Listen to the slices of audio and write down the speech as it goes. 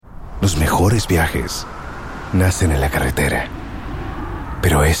Los mejores viajes nacen en la carretera,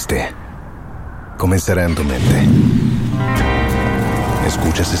 pero comenzará en tu mente.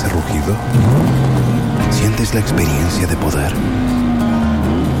 ¿Escuchas ese rugido? ¿Sientes la experiencia de poder?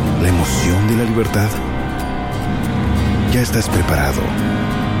 ¿La emoción de la libertad? Ya estás preparado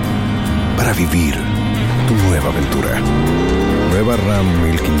para vivir tu nueva aventura. Nueva Ram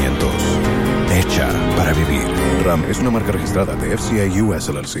 1500. Hecha para vivir. Ram es una marca registrada de FCI US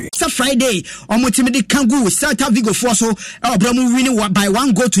LLC. It's Friday. Omotimidi Kangu Celta Vigo Foso. Obramu winning by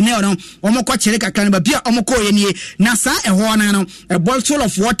 1 goal to 0. Omoko Cheleka Kanba Bia Omoko Yeni. Nasa Ehwana. A bottle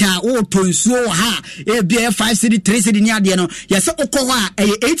of water. Oh, to so ha. A beer 5 city 3 city near the no. Yes, Okowa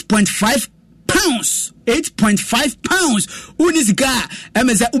 8.5 pounds. 8.5 pounds. Unisika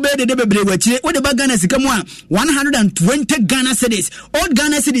emeza ubede de bebre wachire o de Ghana sika mo 120 Ghana cedis. Old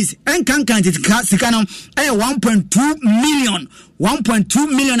Ghana cedis enkan sika no 1.2 million.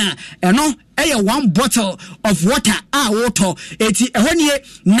 1.2 million eno 1 bottle of water water eti ehonye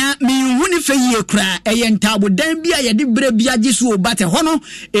na mi huni fe yie kra entabo dan bia ye de bre bia gisu obate hono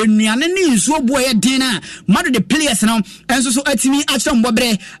enuane ne nsuo bo ye den na mado the players no enso so atimi action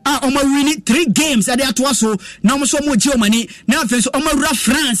bobre omo win 3 games ade ato so na omo so mo ji omani na afen so omo wura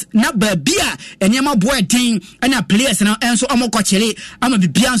France na ba bia enyema bo den na players no enso omo kochele ama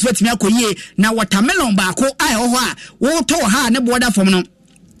bibia nso atimi akoyie na watermelon ba ko ho a wo to ha ne border from no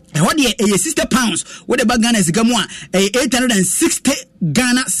what the 60 pounds with the Ghana is gamwa 860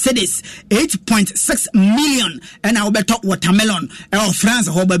 Ghana cedis 8.6 million and I will bet watermelon France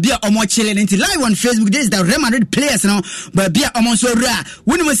or Babia Omo Chile into live on Facebook. This is the Real Madrid players now Babia Omo so rare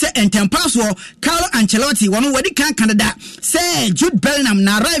when we say and Tempaso Carlo Ancelotti one who can Canada say Jude Bellingham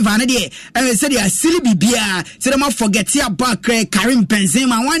na arrive an idea and they said they are silly bibia say them forget here about Karim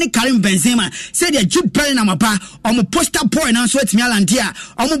Benzema one Karim Benzema said they Jude Bellingham apa Omo poster boy now so it's me alantia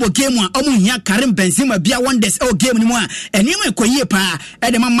Omo game one omu nya Karim Benzema bia one des game ni mo and you me koye pa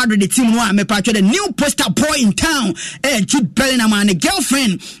e de man Madrid the team no me pa the new poster boy in town Jude Bellingham and a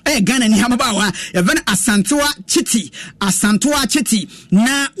girlfriend Ghana ni hamabawa even Asantua Chiti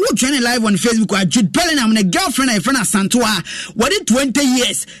na who join live on Facebook Jude Bellingham and a girlfriend friend Asantua what it 20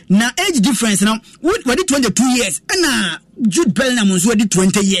 years na age difference now what it 22 years and Jude Bellingham was already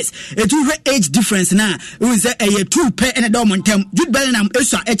 20 years. A 2 age difference now. It was a 2 pair and a dormant term. Jude Bellingham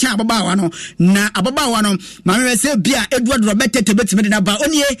is a chababawano. Na ababawano. Mamma say Bia Edward Roberta to bet me about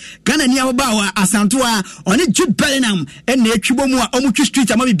onye Ghana near Bawa Asantua on it Jude Bellingham and the Chubomo Omuchu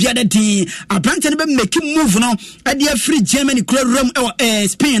Street. I'm going to be at the Branton make him move no at the free Germany club room or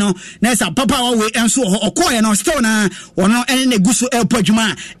Spain. There's a papa away and so or coy and stone or no any gusu airport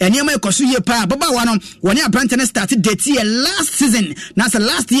juma and Yama Kosuye pa Babawano when your Branton started the last season that's the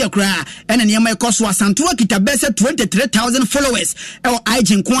last year cry and then Yama Koswa Santua Kitabesa 23,000 followers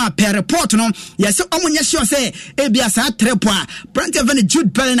IG kwa per report no yes omunya sure say ebia sa trepoa Brant even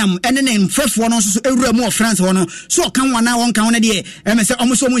Jude Bellingham and then fresh one so every more France one so kan wana won kan one de em say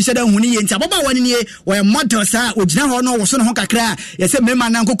omuso mu nhye da huni ye nti ababa wani ne we model sa ogina ho no wo so no ho kakra yes mema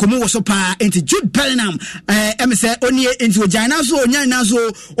na nkokomu wo so pa enti Jude Bellingham em say oni enti ogina so onya na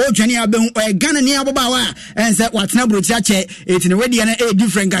so odwane abehu Ghana ni ababa wa en say watena brochi ache enti ne wedi na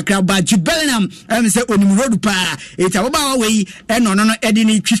different kakra ba Jude Bellingham em say onim road pa enti ababa wa we no edi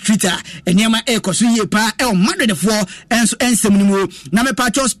ni twitter eniema ekoso ye pa Madrid for enso ensem ni mo na me pa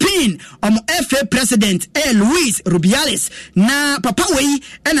Spain FA president Luis Rubiales na papa we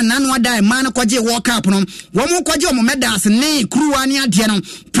ena nanu ada man kwaje World Cup no wo mo kwaje o medals ne kruwa ni ade no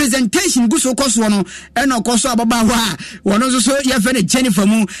presentation guso koso no ena koso ababa wa wono so ye fe ne Jennifer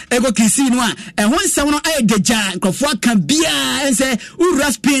mu ego kisi no a ehon nsem no deja nkofo aka bia ense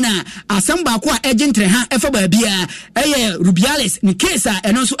ura Spain asem ba ko a egentre ha efa ba bia Rubiales ni case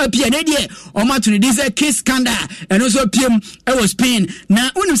eno so apia ne de o ma to this case scandal eno so apiem e was Spain na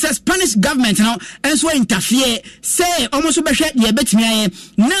unim say Spanish government no enso interfere say almost so be hwe ye betimi aye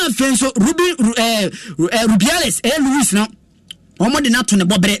na fenso Rubiales Luis no omo de na to ne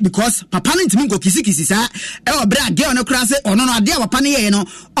bobre because papa no ntimi go kisi sa bra girl no kra say ono no ade a papa ne ye no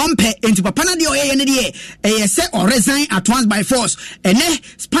ompe enti papa na de oye ne de say or resign at once by force ene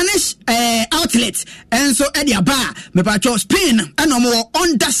Spanish outlet enso e de aba me pa cho Spain and omo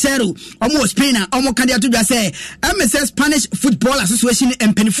under zero omo Spain omo kan de to bia say say Spanish Football Association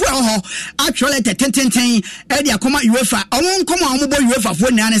empenifu ho actually ten e de akoma UEFA omo nkoma omo bo UEFA fo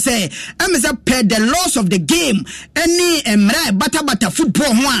na say say per the laws of the game any emra bata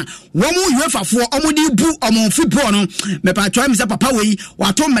football ho a womo UEFA fo omodi bu omon football no me pa twa me say papa we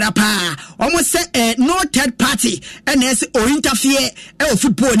wato mra pa omo say no third party and yes o interfere e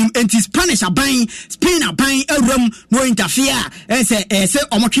football nim anti Spanish aban Spain aban awram no interfere say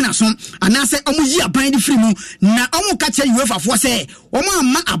omo twena so ana say omo yi aban di free mu na omo ka che UEFA fo say omo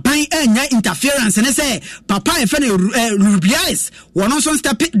amma aban anya interference ne say papa e fe Rubiales wono so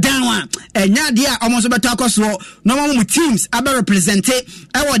step down enya dia omo so beto akoso no mo teams aba represent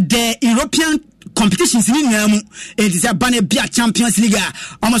the European competitions in Namu. It is a banner bia Champions League,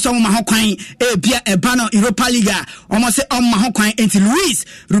 almost on Mahokwan, a bia a banner Europa League, almost on Mahokwan into Luis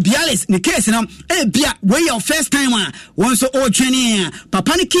Rubiales, the case, a bia way your first time once so old training,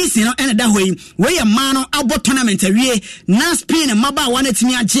 Papani Kiss, and that way, way a man about tournament, na Spain and Maba wanted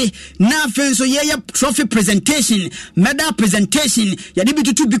me na fence so yeah, trophy presentation, medal presentation,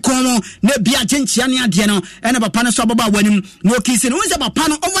 Yadibi to become ne bia Gentiania Diano, and a Papana Sababa when no kissing, who's about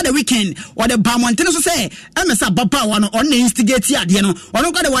Pano over the weekend, or the Montero say emesa baba one on instigate ya de no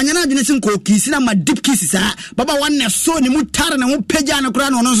ono kwa de wanyana de nsin ko kisina ma deep kisses baba one so ni mutare na mu pagya na kura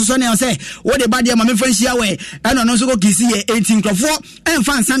no so ne say wo de ba de ma me fanhia we eno no so ko kisi ye 18 krofo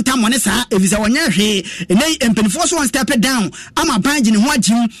emfa santa mo ne sa evisa wonya hwe enai empenifo so one step down ama banji ne ho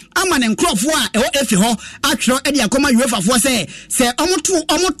agim ama ne krofo a e wo efi ho atro e de akoma UEFA fo say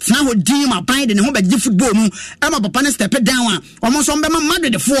omo tena ho din ma ban de ne ho bagye football mu ama papa ne step down omo so mbema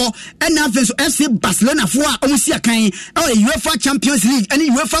Madrid fo ena afenso FC Barcelona for omusi akan UEFA Champions League and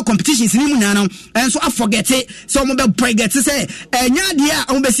UEFA competitions ni munana enso I forget it so mo be break say enya dia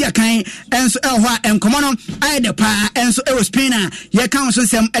ombesi akan enso ehwa enkomo no ayede pa enso e Spain ye kan so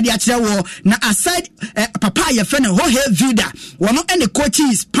sem e de akire wo na aside papa ye fe ne ho he vida wono ene coach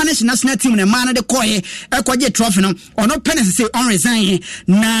Spanish national team ne man de koye ekoje trophy no ono penance say on resign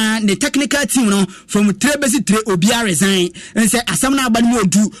na the technical team no from 3 basi 3 obi resign and say asam na abani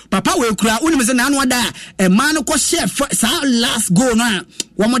odu papa we kura uni se na anu ada e man ko chef sa last goal no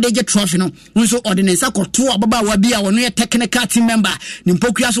wo mo de trophy no nso ordinance akoto ababa wa bia wono ye technical team member ni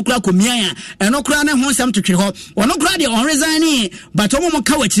mpokua so kura komia eno kura na ho sam twetwe ho wono kura de on resign but wo mo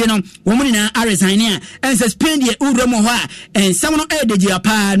ka wachire no wo mo na resign and suspend the uremo ho and some no e de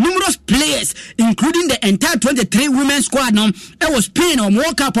pa numerous players including the entire 23 women squad no e was Spain or mo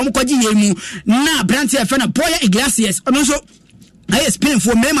ka pom kwaji yemu na brand e fe na Boya Iglesias ono so I Spain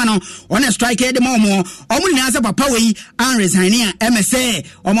for Mema no on a strike the momo omu na asa papa we an resign MSA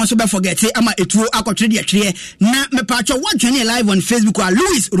omo so be forget ama etuo akotre de atwe na me pacho wadwane live on Facebook wa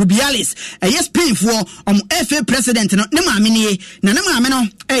Luis Rubiales Spain for FA president no ne maame ne na ne maame no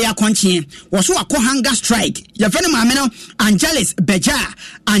ya konche wo so akọ hunger strike ya fe ne maame no Angeles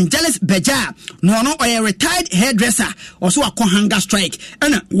Beja no no retired hairdresser wo so akọ hunger strike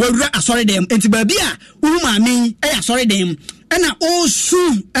na wawura asori dem enti ba bia wo maame asori dem ena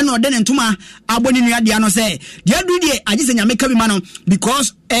osu ena ode ntoma aboni nua dia no say dia du die agise nyame ka bi ma no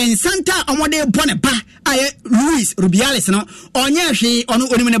because en santa omode bone ba aye Luis Rubiales no onye hwe ono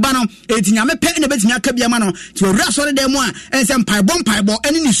onim ne ba no eti nyame pe na betimi aka bi ma no ti owura sore dem a ensem paibo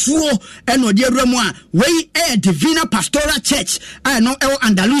ene ni suo ena ode awura mu a we Divina Pastoral Church no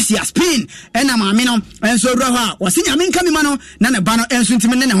Andalusia Spain ena maame no enso owura ho a wose nyame nka bi ma no na ne ba no enso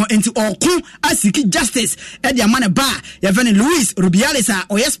ntimi ne ho enti oku asiki justice e dia ma ne ba ye vene Luis Rubiales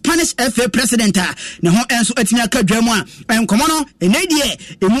o Spanish FA president ne ho enso atimi aka dwamu a enkomo no enedie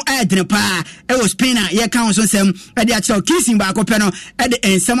emu ayedene pa e wo Spain ye kan so sem e de akira kissing ba akopɛ no e de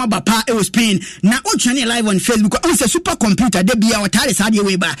ensem aba pa e wo Spain na o twene live on Facebook on say super computer de bia o tare sa de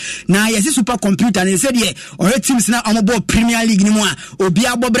we ba na ye se super computer ne se de o teams na omobo Premier League ni mu a obi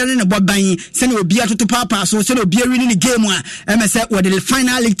abobre ne boban se ne obi atoto papa so se ne obi win ni game a me se wo de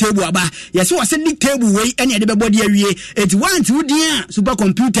final league table aba ye se wo se league table we ene de bebo de awie it want to dia super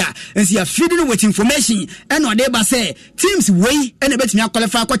computer and see feeding with information and what they ba say teams way and betimi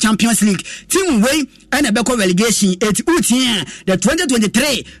qualify for Champions League team way and a beko relegation it utia the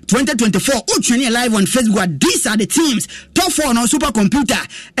 2023-2024 utrani live on Facebook. These are the teams top 4 on super computer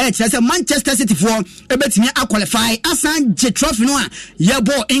say Manchester City for betimi qualify asan je trophy no ya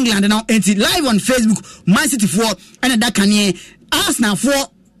ball England now and live on Facebook Man City for and that can Arsenal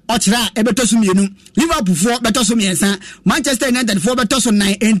for Ochra ebetoso mienu Liverpool for betoso miensa Manchester United for betoso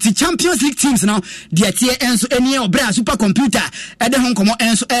 9 enti Champions League teams now dia tie enso enie obra super computer ede honkomo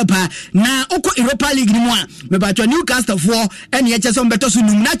enso eba na oko Europa League ni mu a me batwa Newcastle for enie cheso betoso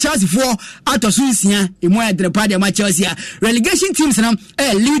num na Chelsea for atoso nsia emu adrepa de ma Chelsea relegation teams now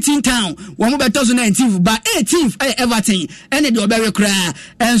Luton Town wo mo betoso 19th ba 18th Everton ene de obewe kra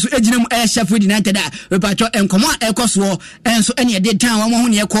enso ejinam Sheffield United a me batwa enkomo ekoso enso enie de town wo ho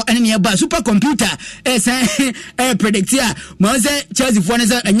ne for enemy ba supercomputer predict here mo say Chelsea for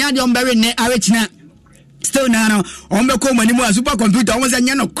say anya de on bury ne arechina still now on be come ani mu supercomputer on say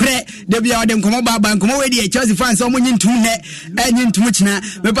nya no kre de bia de nkomo baba nkomo we de Chelsea fans on nyi ntum ne enyi ntum china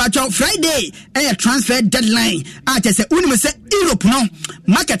me pa Friday transfer deadline at say unim say Europe no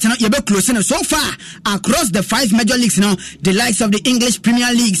market no ye be close no so far across the 5 major leagues no the likes of the English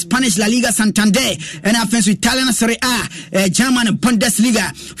Premier League, Spanish La Liga Santander, and offense Italian Serie A, German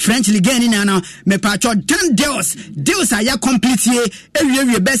Bundesliga, French Ligue 1 no me pa dan deals are ya complete here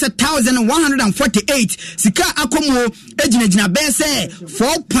every best 1148 sika akomo ejinejina best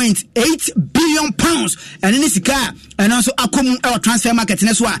 4.8 billion pounds and in sika and also akomo transfer market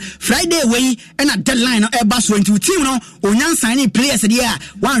ne so Friday way and a deadline no e ba so into team no onyan signing players there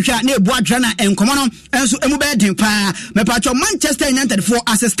one shot na ebu adrana enkomo no enso emu be den pa me pa Manchester United for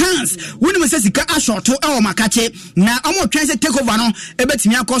assistance woni me say sika ashoto e makache na omo twense take over no e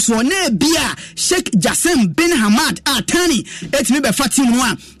betimi akoso na bia Sheikh Jassim bin Hamad Atani etimi be fa team no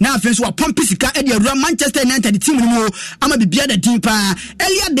a na afenso wa pompi sika e de awura Manchester United team no ama bibia da din pa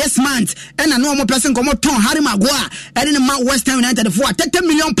earlier this month and no omo person komo ton Harry Maguire e de ma West Ham United for 30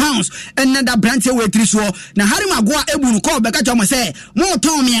 million pounds and na that branch we three so na Harry Maguire ebu no call be ka chomo say mo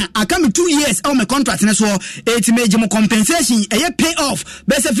ton me aka me 2 years o me contract ne so etimi mo compensation a pay off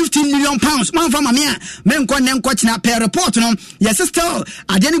best 15 million pounds man for mamia men kon ne nkochina per report no yes still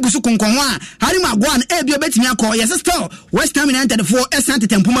adeni gusu konkonwa Harry Maguire e bi obetimi akọ yes still West Ham United for Asante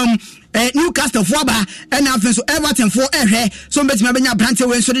Tempumam Newcastle for ba and afenso Everton for so betimi abenya branch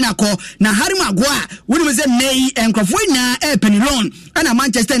we so de nakọ na Harry Maguire woni me say nei enkrofo na penny loan and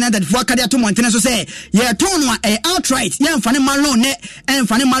Manchester United for kadia to Montero so say ye ton wa outright ye mfane malone ne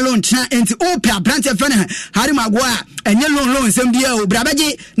mfane malone tena enti opa branch fene Harry Maguire enye loan sem dia o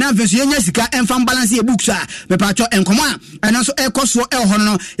brabaje na afenso ye nya sika enfam balance e books a me pa cho enkomo a and also ekoso ho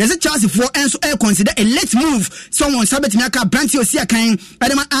no ye say Chelsea for enso consider a late move someone sabetimi aka branch o sia kan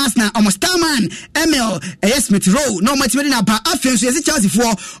edema Arsenal Starman ML Smith Rowe no much made na pa afenso yes Chelsea for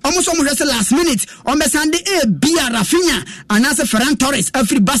almost last minute on be Sunday Bia Rafinha and as Ferran Torres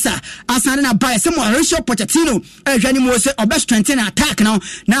afri Barca asande na buy some Mauricio Pochettino hwani mo say obe strengthen attack now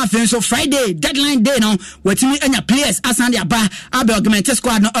na afenso Friday deadline day now wetimi anya players asande aba abe augmented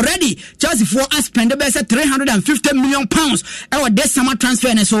squad now already Chelsea for spend be say 350 million pounds this summer transfer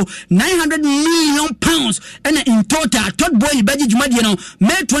and so 900 million pounds and in total third boy budget jumadi no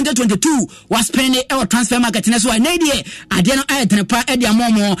May 2022 was spending our transfer market na so na die ade no ayetene pa e dia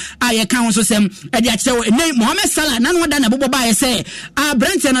momo aye kan so sem e dia chewo ne Mohamed Salah na no da na bobo ba ye say a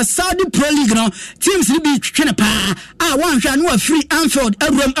branch na Saudi Pro League no teams ni bi twene pa one hwa no free Anfield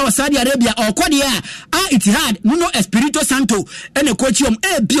awuram e Saudi Arabia okode a Etihad no Espirito Santo ene coachum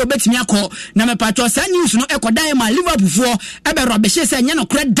bi obetimi akọ na me pa cho sa news no ekoda ma Liverpool fo e be robeshe say nya no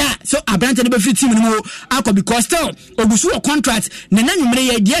kreda so a branch no be free team no akọ because still ogusu contract na nanwumre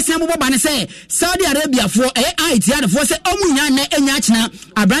ye die sem bobo ba ne say Saudi Arabia for Etihad for say omunya na enya achina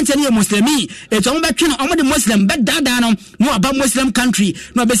abrante ne muslimi eto mo betwe no omo de muslim bedada no aba muslim country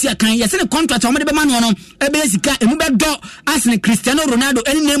no be sia kan yese ne contract omo de be ma no e be sika emu be do asne Cristiano Ronaldo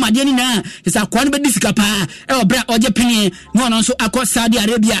eni ne made ni na yesa kwa no be disika pa e obra oje pini no so akọ Saudi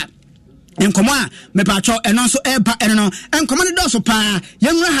Arabia enkomo a me pa cho eno so eba eno no enkomo ne do so pa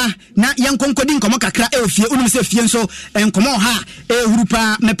yenwa ha na yenkonkodi enkomo kakra e ofie unum se fie so enkomo ha e huru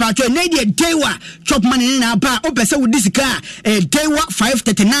pa me pa cho na die dewa chop money na ba opese wo disika dewa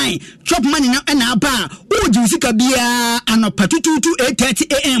 539 chop money na ba wo jinsika bia anopa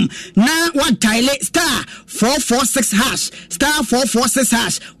 8:30 am na wa tile star 446 hash star 446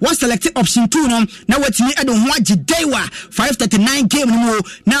 hash what select option 2 no na watimi edo ho agi dewa 539 game no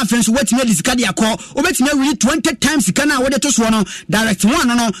na afenso watimi disika de akọ obetimi really 20 times sika na wode to so no direct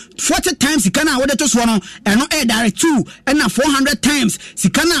 1 no 40 times sika na wode to so no eno direct 2 na 400 times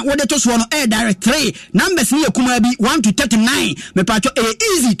sika na wode to so no direct 3 numbers ni yakuma bi 1 to 39 me pa cho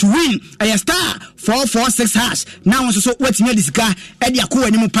easy to win star 446 hash na won so watimi disika de akọ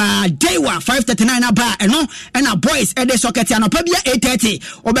ani mu pa dewa 539 na ba eno na boys de socket anopa bia 8:30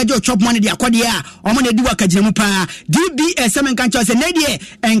 obejo chop money de akode a omo na di wakagina mu pa DBS semen kan cho se na die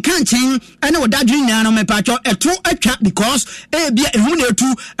enkanchen ene wodadri na no me pa cho etro atwa because bia ehu na etu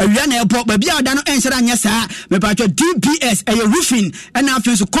awia na ebo ba bia oda no enhyera nya saa me pa cho DBS roofing ena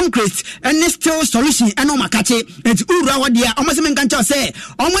afin so concrete ene steel solution ena makache enti ura wode a omo semen kan cho se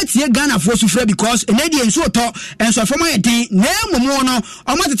omo tie Ghana for sufra because ene die enso to enso famo yeden na momo no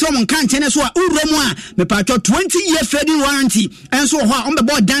omo tete omo kanchen so a ura mu a me pa cho 20-year trading warranty enso ho a omo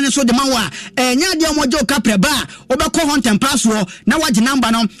be dan so de ma wa enya de omo jo kapreba obekọ ho ntempa so na waje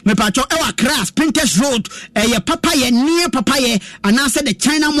number no me pa so ewa Crass Printers Road ye Papaye near Papaye and I said the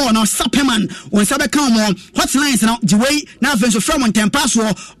China Mall no Suppleman when Sabe come on hotlines now the way now fence from on Tempaso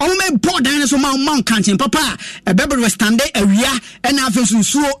on me board dinosaur mount canting papa a baby stand area and now fence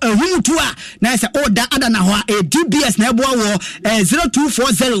so a room tour now say order adana a DBS nebo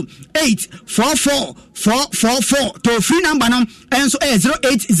 0240 844 to free number no and so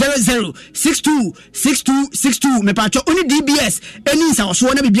 0800 6262 me pacho only DBS any sa so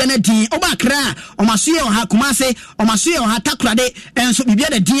na bibia na din obakra omaso ye ha kumase omaso ye ha takrade and so bibia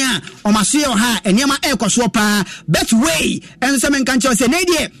da din a omaso ye ha eniema ekoso pa betway and so men kan che say na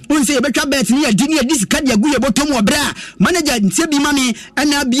die un say betwa bet ni adi ni adi sika dia guye botom obra manager ntie bi mame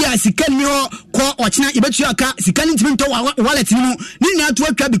ana bia sika ni ho ko ochina yebetu aka sika ni ntimi to wallet ni mu ni na to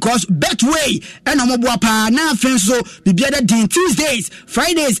atwa because betway and omobo pa na afenso bibia da din Tuesdays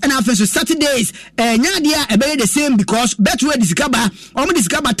Fridays and afenso Saturdays nya dia ebe the same because betway discover omo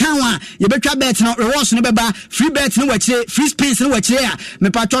discover town ye betwa bet no rewards no beba free bet no wachire free spins no wachire me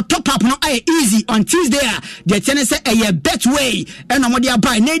patcho top up no ay easy on Tuesday the chene say ye betway and omo dia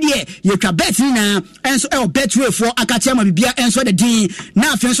buy na die ye twa bet ni na enso betway for akache ma bibia enso the din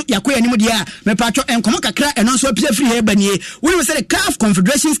na afenso yakoya ni mu dia me patcho enkomo kakra eno so pia free here banie we say the CAF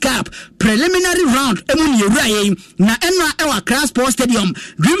Confederations Cup preliminary round emu ni ewura na enra ewa Crass Sports Stadium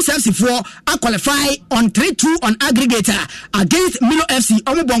Dreams FC for a qualify on 3-2 on aggregator against Milo FC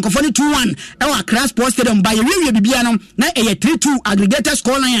omo bonkofo ni 2-1 ewa Crass Sports Stadium by we bibia no na 3-2 aggregator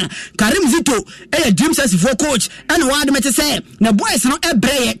scoreline Karim Zito Dreams FC for coach and word me say na boys no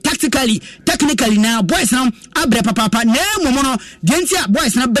ebreye technically na boys no abre papa na momo no dentia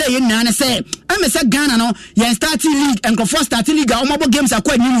boys na breye na na say say Ghana no ye starting league and for starting league omo bo games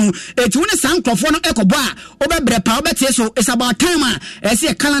akwa nimu etu ne san krofo no ekobo a obebre pa obete so it's about time a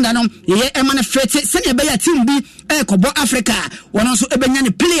say calendar no ye emane fete se ne be ya team bi ekobo Africa wono so ebenya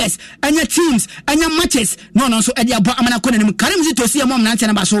ne players anya teams anya matches no so e dia bo amana kona nim Karim Zito si amom na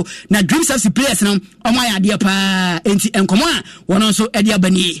ntena ba so na Dreams FC players no omo ya dia pa enti enkomo a wono so e dia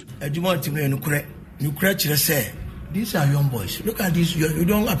bani aduma team no nukure kire say these are young boys. Look at this. You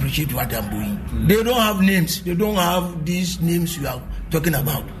don't appreciate what I'm doing. They don't have names. They don't have these names you are talking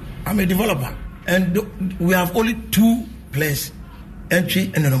about. I'm a developer. And we have only 2 players,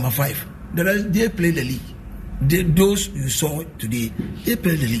 entry and number 5. The rest, they play the league. Those you saw today, they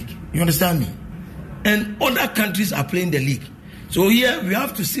play the league. You understand me? And other countries are playing the league. So here we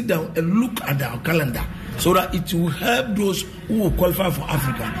have to sit down and look at our calendar so that it will help those who will qualify for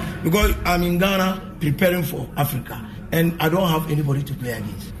Africa. Because I'm in Ghana preparing for Africa and I don't have anybody to play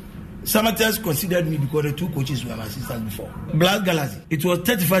against. Samatex considered me because the 2 coaches were my assistants before. Black Galaxy, it was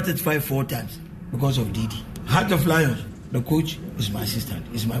 35 4 times because of Didi. Heart of Lions, the coach is my assistant,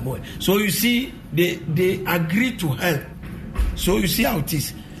 is my boy. So you see, they agreed to help. So you see how it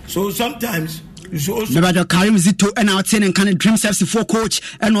is. So sometimes Never Karim Zito and our 10 and kind of Dreams FC for coach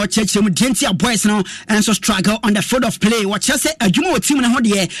and what church him Dentia boys now and so struggle on the field of play. What just say a Jumo team in a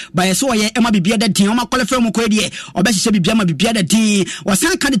hodie by so ye Emma Bibia the team, Oma qualify Mokodi, or Bessie Bibiama Bibia the team, was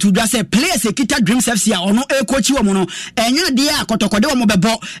some kind to just say players a kita Dreams FC or no air coach you mono, and your dear Kotoko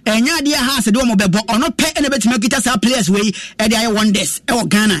Mobebo, and your dear has a Domobebo, or not pay any bit to make it as our players way, and I want this, or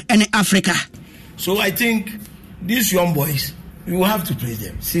Ghana and Africa. So I think these young boys, you have to play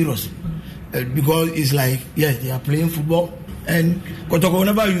them seriously. Because it's like, yes, they are playing football, and Kotoko will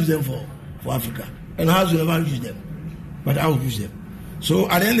never use them for Africa, and House will never use them, but I will use them. So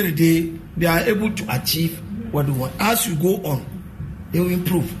at the end of the day, they are able to achieve what they want. As you go on, they will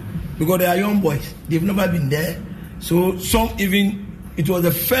improve because they are young boys. They've never been there. So some even, it was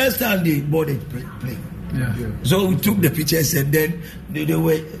the first time they boarded play. Yeah. So we took the pictures and then they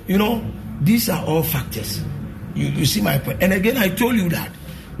were, these are all factors. You see my point. And again, I told you that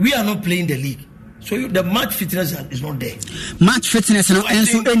we are not playing the league. So the match fitness is not there. Match fitness no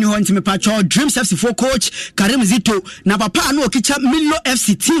enso anyone to me patcho Dreams FC for coach Karim Zito na papa no kicha Milo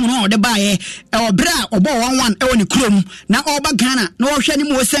FC team no de bae e obra obo 1-1 e woni krom na oba Ghana na wo hwe ni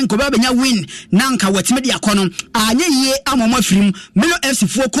mo senko ba benya win na nka watime de akono anya yie amoma firim Milo FC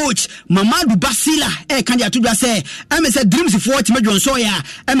for coach Mamadou Basila e kan dia to dwa se e me se Dreams for team Jonso ya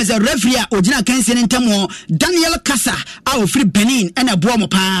e me se referee a ogina kanse ne ntamo Daniel Kasa a ofri Benin e na boa mo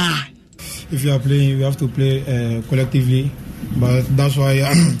pa. If you are playing, you have to play collectively. But that's why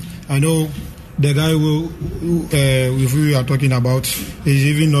I know the guy with who we are talking about is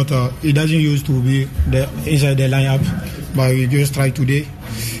even not. He doesn't used to be inside the lineup, but we just try today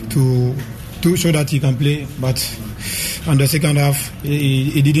to show that he can play. But on the second half,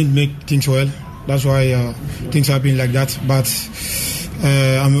 he didn't make things well. That's why things happen like that. But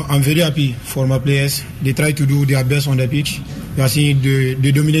I'm very happy for my players. They try to do their best on the pitch. you are seeing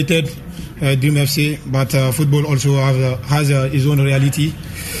the dominated Dream FC, but football also has its own reality.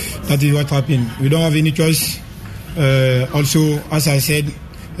 That is what happened. We don't have any choice. Also, as I said,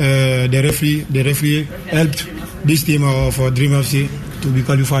 the referee helped this team of Dream FC to be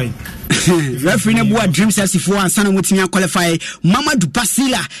qualified. Referee ne boa Dreams FC4 ansana mutimi qualify Mamadou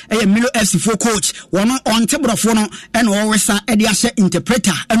Basila Milo FC4 coach wono on tebrofo no e no wesa e de ahye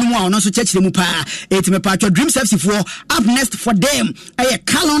interpreter enu mu a ono so chechire mu pa etime pa Dreams FC4 up next for them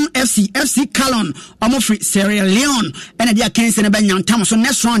Calon FC Calon omo free Sierra Leone ene dia kense ne ba nyantam so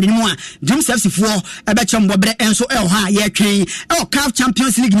next round ni mu a Dreams FC4 e be chembobre enso e ho a ye twen CAF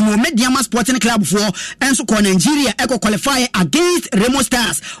Champions League ni mu Mediama Sporting Club for enso ko Nigeria e ko qualify against Remo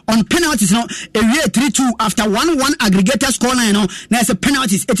Stars on penalties no ewie 3-2 after 1-1 aggregator scoreline no na ese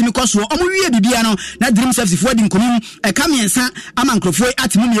penalties etimi koso omo wie bibia no na Dreams FC4 di nkomum e kamiensa ama nkrofoi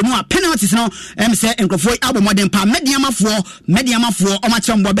atimi mienu a penalties no se nkrofoi abomoden pa Mediama fo omo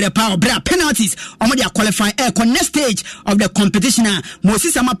chembo bere pa obra penalties omo dia qualify e next stage of the competition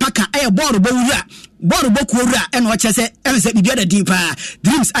Moses Amapaka ball bokuura eno chese ense bibia da din pa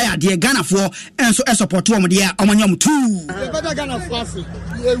Dreams aya de Ghana for enso support wo de omonyam tu better Ghana for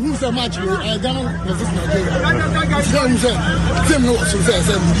who say match Ghana versus Nigeria team no so say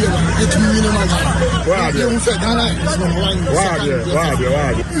it minimum who say Ghana is number 1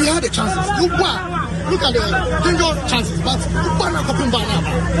 we had the chances look at the danger chances but Ghana coping back now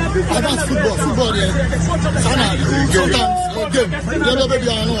advanced football there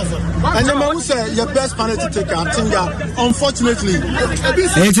and the man who say your best penalty taker I think that unfortunately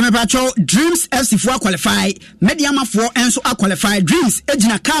Dreams FC4 qualify Mediama 4 enso qualify Dreams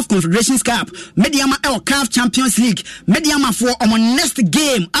ejina CAF Confederations Cup Mediama CAF Champions League Mediama 4 on next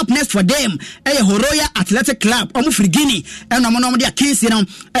game up next for them Horoya Athletic Club omo Frigini and omo dia Kings no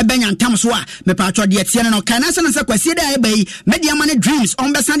benya ntam so a me patcho de tie no kanasa na kwasi da bai Mediama ne Dreams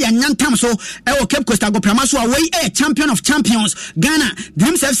on besan dia nyantam so Cape Coast go prama so away champion of champions Ghana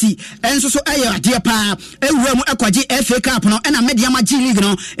Dreams FC enso so dia pa ewura mu ekwaji FA Cup no na Mediama G League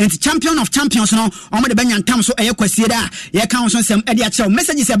no enti champion of champions no omo de benya ntam so kwasi da ye kan so sem e dia chew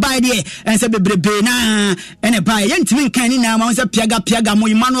messages e buy there ense bebrebe na ene buy ye ntimi nkan ni na ma so piaga mo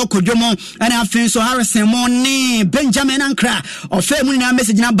Emmanuel Kodwomo na afin so Harrison mo ni Benjamin Ankra ofe mu na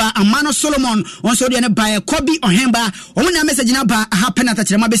message na ba Amano Solomon on so de ne buy Kobi Ohemba omo na message na ba happen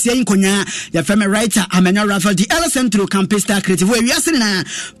atachere ma besia nkonya ya feme writer Emmanuel Rafael the LSM through Campus Star Creative we asene na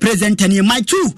present ni my two